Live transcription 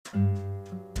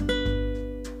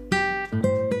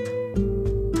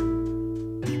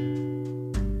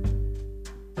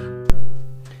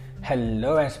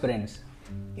Hello aspirants.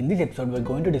 In this episode we're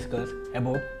going to discuss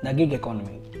about the gig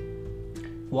economy.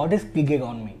 What is gig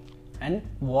economy and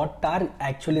what are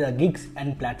actually the gigs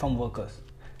and platform workers?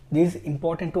 This is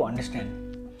important to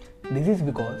understand. This is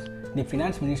because the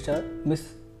Finance Minister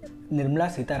Ms. Nirmala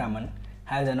Sitharaman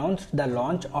has announced the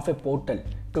launch of a portal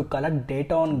to collect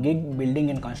data on gig,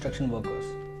 building and construction workers.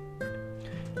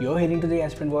 You're hearing to the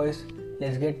aspirant voice.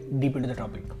 Let's get deep into the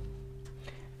topic.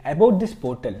 About this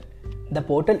portal, the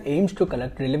portal aims to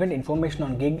collect relevant information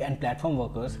on gig and platform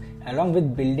workers along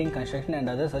with building, construction and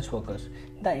other such workers.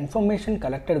 The information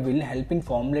collected will help in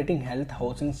formulating health,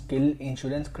 housing, skill,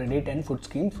 insurance, credit and food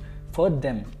schemes for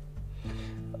them.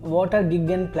 What are gig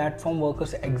and platform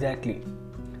workers exactly?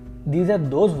 These are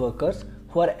those workers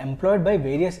who are employed by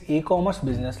various e-commerce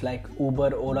business like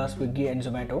Uber, Ola, Swiggy and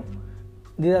Zomato.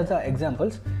 These are the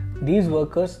examples. These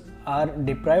workers are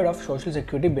deprived of social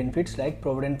security benefits like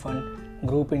provident fund,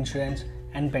 group insurance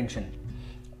and pension.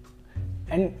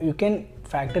 And you can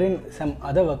factor in some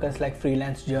other workers like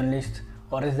freelance journalists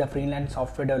or as the freelance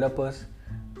software developers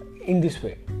in this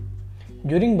way.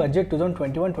 During budget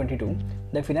 2021-22,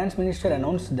 the finance minister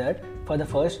announced that for the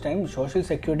first time social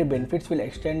security benefits will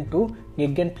extend to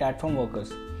gig and platform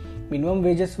workers. Minimum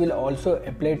wages will also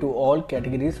apply to all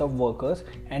categories of workers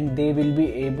and they will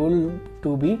be able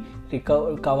to be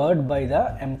covered by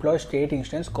the Employee State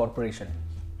Insurance Corporation.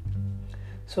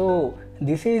 So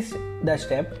this is the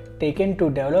step taken to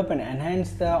develop and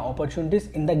enhance the opportunities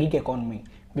in the gig economy,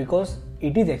 because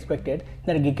it is expected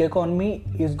that gig economy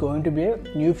is going to be a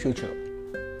new future.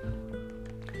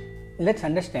 Let's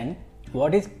understand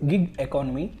what is gig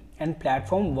economy and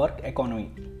platform work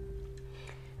economy.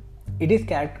 It is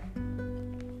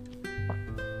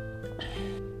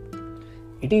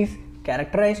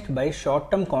characterized by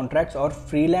short-term contracts or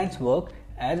freelance work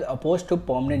as opposed to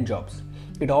permanent jobs.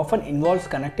 It often involves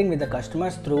connecting with the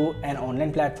customers through an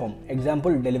online platform.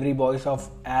 Example, delivery boys of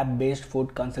app-based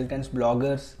food consultants,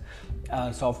 bloggers,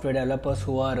 software developers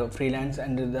who are freelance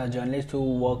and the journalists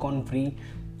who work on free.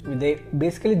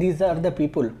 These are the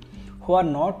people who are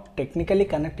not technically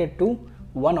connected to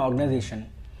one organization,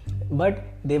 but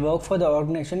they work for the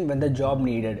organization when the job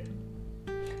needed.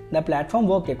 The platform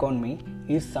work economy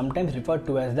is sometimes referred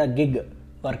to as the gig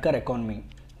worker economy,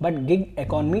 but gig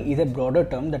economy is a broader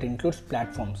term that includes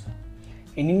platforms.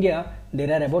 In India,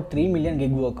 there are about 3 million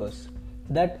gig workers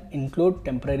that include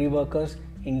temporary workers,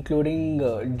 including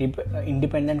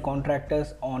independent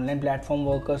contractors, online platform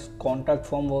workers, contract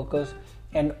firm workers,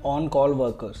 and on-call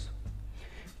workers.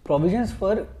 Provisions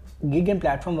for gig and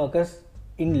platform workers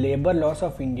in Labour Laws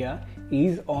of India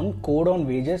is on Code on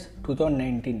Wages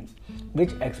 2019,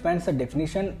 which expands the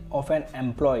definition of an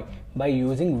employee by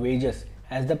using wages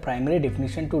as the primary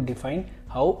definition to define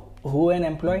who an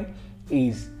employee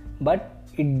is, but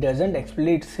it doesn't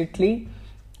explicitly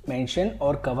mention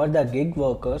or cover the gig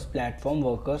workers, platform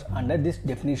workers under this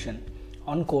definition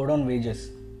on Code on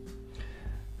Wages.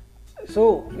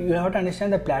 So you have to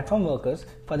understand that platform workers,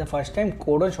 for the first time,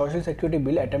 Code on Social Security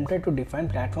Bill attempted to define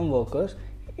platform workers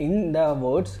in the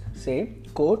words say,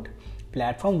 quote,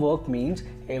 platform work means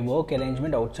a work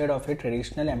arrangement outside of a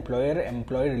traditional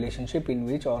employer-employee relationship in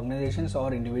which organizations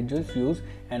or individuals use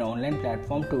an online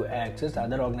platform to access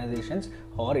other organizations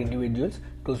or individuals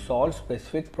to solve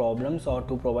specific problems or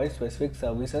to provide specific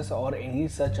services or any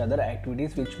such other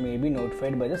activities which may be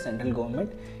notified by the central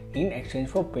government in exchange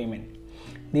for payment.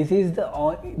 This is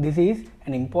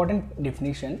an important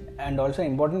definition and also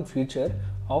important feature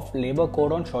of Labour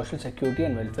Code on Social Security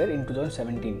and Welfare in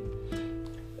 2017.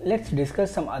 Let's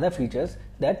discuss some other features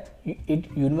that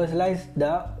it universalized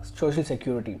the social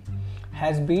security,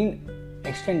 has been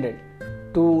extended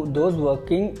to those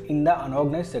working in the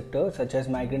unorganized sector such as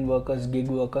migrant workers, gig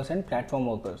workers and platform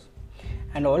workers.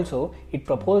 And also it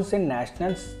proposed a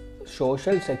national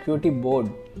social security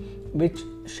board which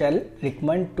shall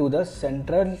recommend to the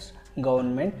central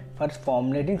government for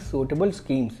formulating suitable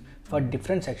schemes for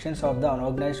different sections of the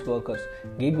unorganized workers,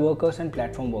 gig workers and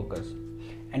platform workers.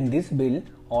 And this bill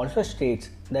also states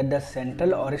that the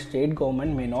central or state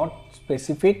government may not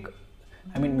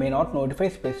notify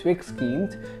specific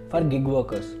schemes for gig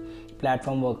workers,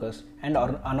 platform workers and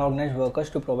unorganized workers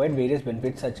to provide various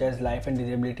benefits such as life and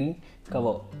disability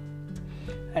cover.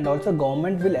 And also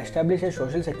government will establish a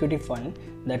social security fund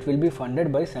that will be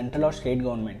funded by central or state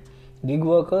government. Gig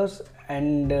workers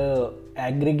and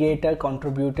aggregator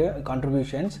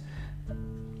contributions,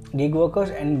 gig workers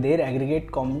and their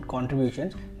aggregate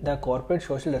contributions, the corporate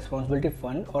social responsibility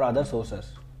fund or other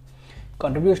sources.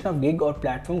 Contribution of gig or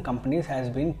platform companies has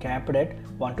been capped at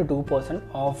 1 to 2%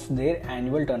 of their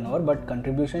annual turnover, but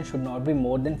contribution should not be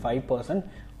more than 5%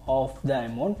 of the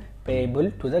amount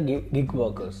payable to the gig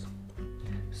workers.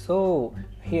 So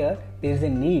here there is a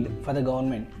need for the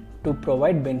government to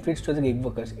provide benefits to the gig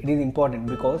workers. It is important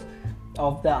because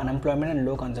of the unemployment and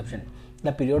low consumption.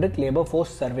 The periodic labor force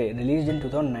survey released in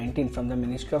 2019 from the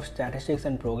Ministry of Statistics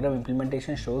and Program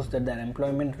Implementation shows that the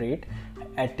unemployment rate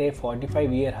at a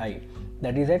 45-year high,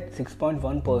 that is at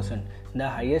 6.1%. The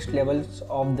highest levels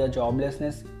of the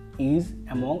joblessness is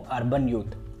among urban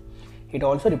youth. It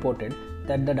also reported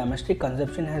that the domestic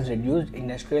consumption has reduced,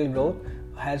 industrial growth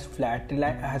has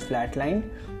flatlined,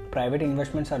 private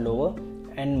investments are lower,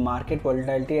 and market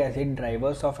volatility has hit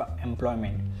drivers of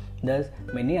employment. Thus,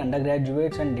 many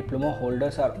undergraduates and diploma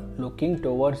holders are looking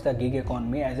towards the gig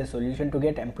economy as a solution to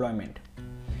get employment.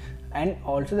 And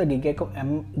also the gig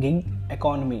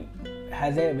economy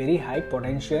has a very high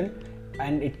potential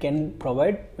and it can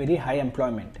provide very high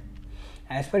employment.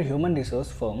 As per human resource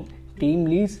firm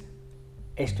TeamLease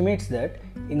estimates that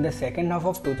in the second half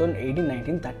of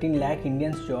 2018-19, 13 lakh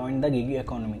Indians joined the gig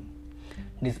economy.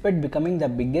 Despite becoming the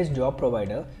biggest job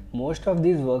provider, most of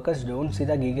these workers don't see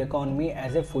the gig economy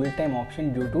as a full-time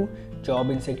option due to job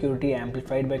insecurity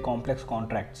amplified by complex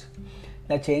contracts,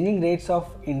 the changing rates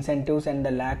of incentives, and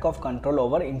the lack of control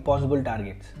over impossible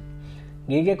targets.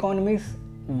 Gig economies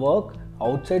work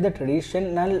outside the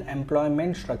traditional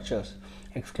employment structures,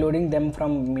 excluding them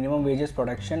from minimum wages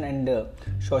production and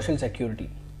social security.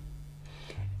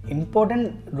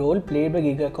 Important role played by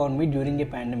gig economy during a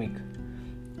pandemic.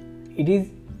 It is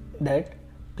that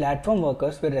platform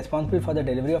workers were responsible for the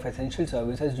delivery of essential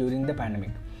services during the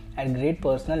pandemic at great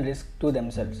personal risk to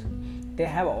themselves. They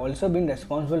have also been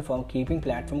responsible for keeping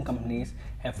platform companies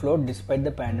afloat despite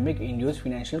the pandemic-induced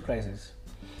financial crisis.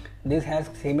 This has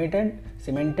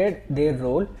cemented their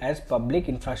role as public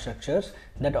infrastructures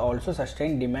that also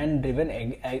sustain demand-driven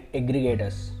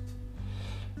aggregators.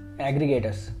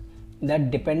 The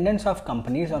dependence of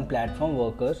companies on platform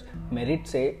workers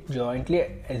merits a jointly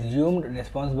assumed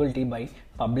responsibility by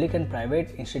public and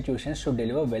private institutions to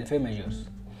deliver welfare measures.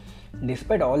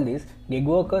 Despite all this, gig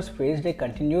workers faced a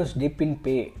continuous dip in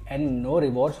pay and no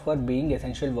rewards for being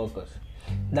essential workers.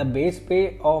 The base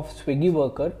pay of Swiggy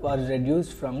worker was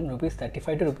reduced from Rs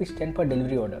 35 to Rs 10 per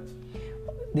delivery order.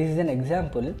 This is an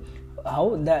example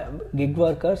how the gig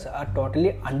workers are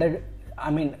totally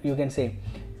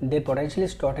their potential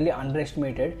is totally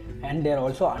underestimated and they are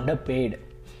also underpaid.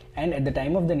 And at the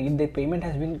time of the need, their payment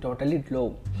has been totally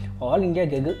low. All India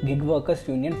Gig Workers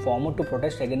Union formed to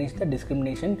protest against the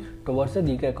discrimination towards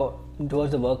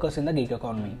the workers in the gig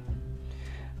economy.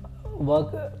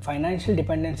 Financial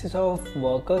dependencies of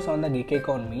workers on the gig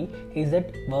economy is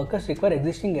that workers require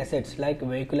existing assets like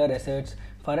vehicular assets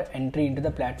for entry into the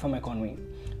platform economy.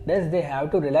 Thus, they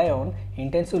have to rely on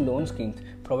intensive loan schemes.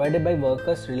 Provided by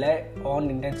workers rely on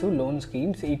intensive loan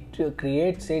schemes, it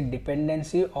creates a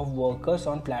dependency of workers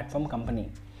on platform company.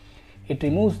 It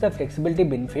removes the flexibility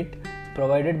benefit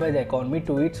provided by the economy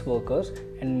to its workers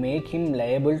and make him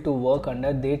liable to work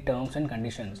under their terms and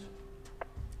conditions.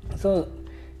 So,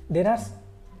 there are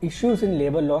issues in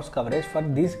labor laws coverage for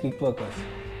these gig workers.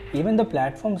 Even the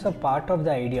platforms are part of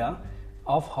the idea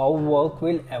of how work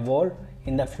will evolve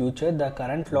in the future. The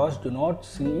current laws do not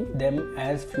see them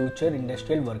as future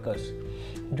industrial workers.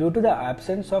 Due to the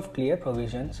absence of clear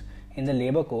provisions in the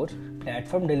labor codes,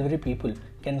 platform delivery people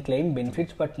can claim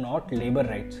benefits but not labor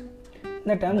rights.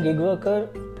 The term gig worker,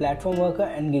 platform worker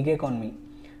and gig economy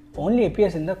only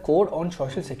appears in the code on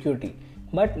social security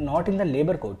but not in the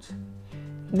labor codes.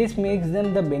 This makes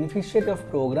them the beneficiary of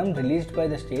programs released by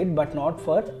the state but not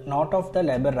of the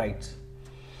labor rights.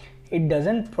 It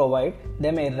doesn't provide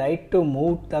them a right to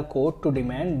move the court to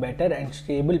demand better and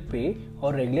stable pay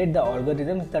or regulate the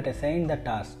algorithms that assign the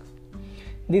task.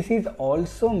 This is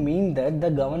also mean that the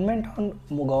government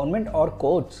or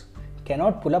courts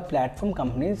cannot pull up platform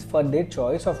companies for their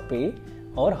choice of pay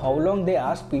or how long they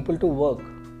ask people to work.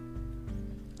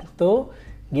 Though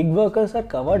gig workers are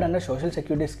covered under social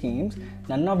security schemes,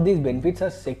 none of these benefits are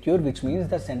secure, which means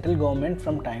the central government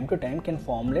from time to time can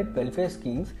formulate welfare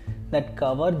schemes that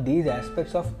cover these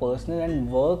aspects of personal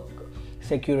and work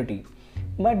security,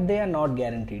 but they are not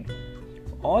guaranteed.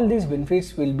 All these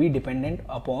benefits will be dependent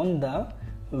upon the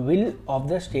will of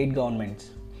the state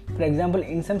governments. For example,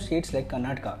 in some states like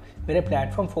Karnataka, where a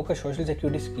platform-focused social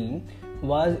security scheme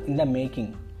was in the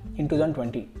making in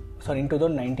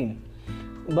 2019,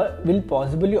 but will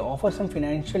possibly offer some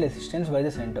financial assistance by the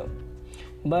center.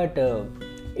 But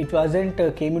it wasn't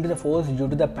came into the force due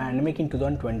to the pandemic in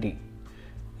 2020.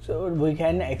 So we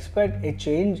can expect a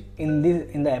change in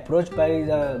the approach by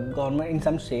the government in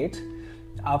some states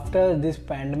after this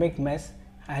pandemic mess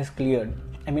has cleared.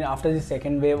 After the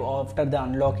second wave, after the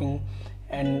unlocking,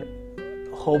 and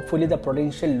hopefully the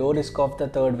potential low risk of the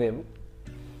third wave.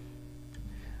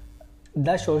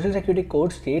 The Social Security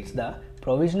Code states the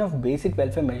provision of basic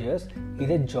welfare measures is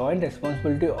a joint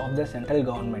responsibility of the central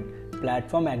government,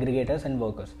 platform aggregators and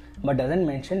workers, but doesn't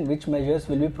mention which measures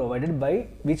will be provided by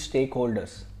which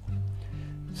stakeholders.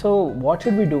 So what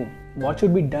should we do? What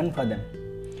should be done for them?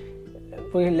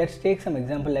 Let's take some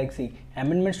example like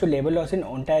amendments to labor laws in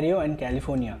Ontario and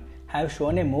California have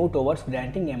shown a move towards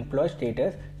granting employee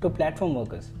status to platform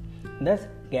workers, thus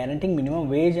guaranteeing minimum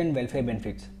wage and welfare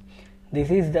benefits. This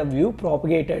is the view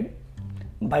propagated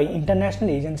by international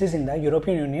agencies in the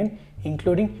European Union,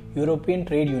 including European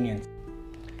trade unions.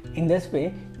 In this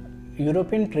way,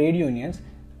 European trade unions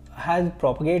has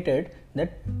propagated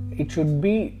that it should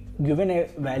be given a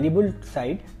valuable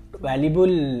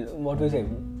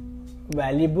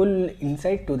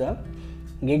insight to the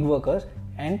gig workers,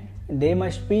 and they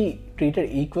must be treated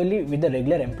equally with the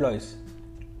regular employees.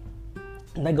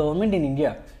 The government in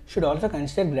India should also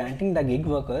consider granting the gig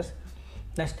workers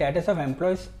the status of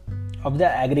employees of the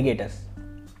aggregators.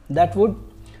 That would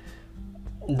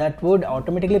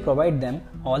automatically provide them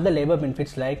all the labor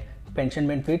benefits like pension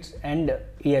benefits and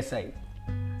ESI.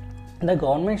 The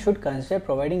government should consider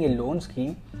providing a loan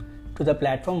scheme to the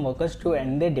platform workers to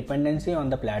end their dependency on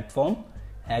the platform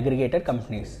aggregator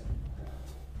companies.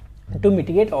 To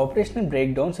mitigate operational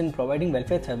breakdowns in providing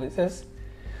welfare services,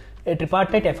 a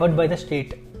tripartite effort by the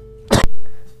state,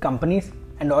 companies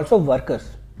and also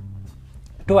workers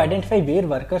to identify where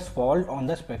workers fall on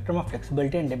the spectrum of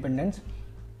flexibility and dependence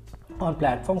on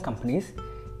platform companies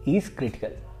is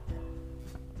critical.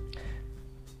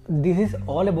 This is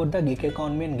all about the gig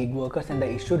economy and gig workers and the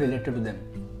issue related to them.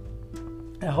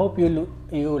 I hope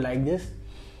you like this.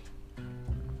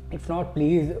 If not,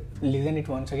 please listen it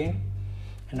once again,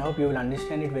 and I hope you will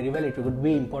understand it very well. It would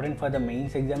be important for the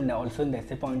mains exam and also in the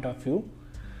essay point of view,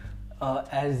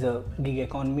 as gig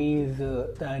economy is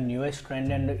the newest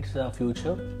trend and it's the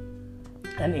future,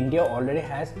 and India already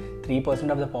has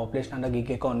 3% of the population under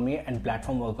gig economy and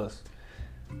platform workers.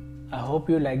 I hope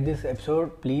you like this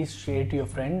episode. Please share it to your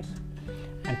friends,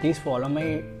 and please follow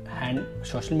my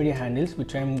social media handles,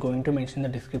 which I am going to mention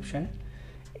in the description.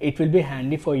 It will be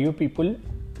handy for you people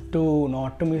to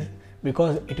not to miss,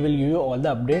 because it will give you all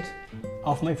the updates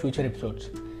of my future episodes.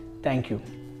 Thank you.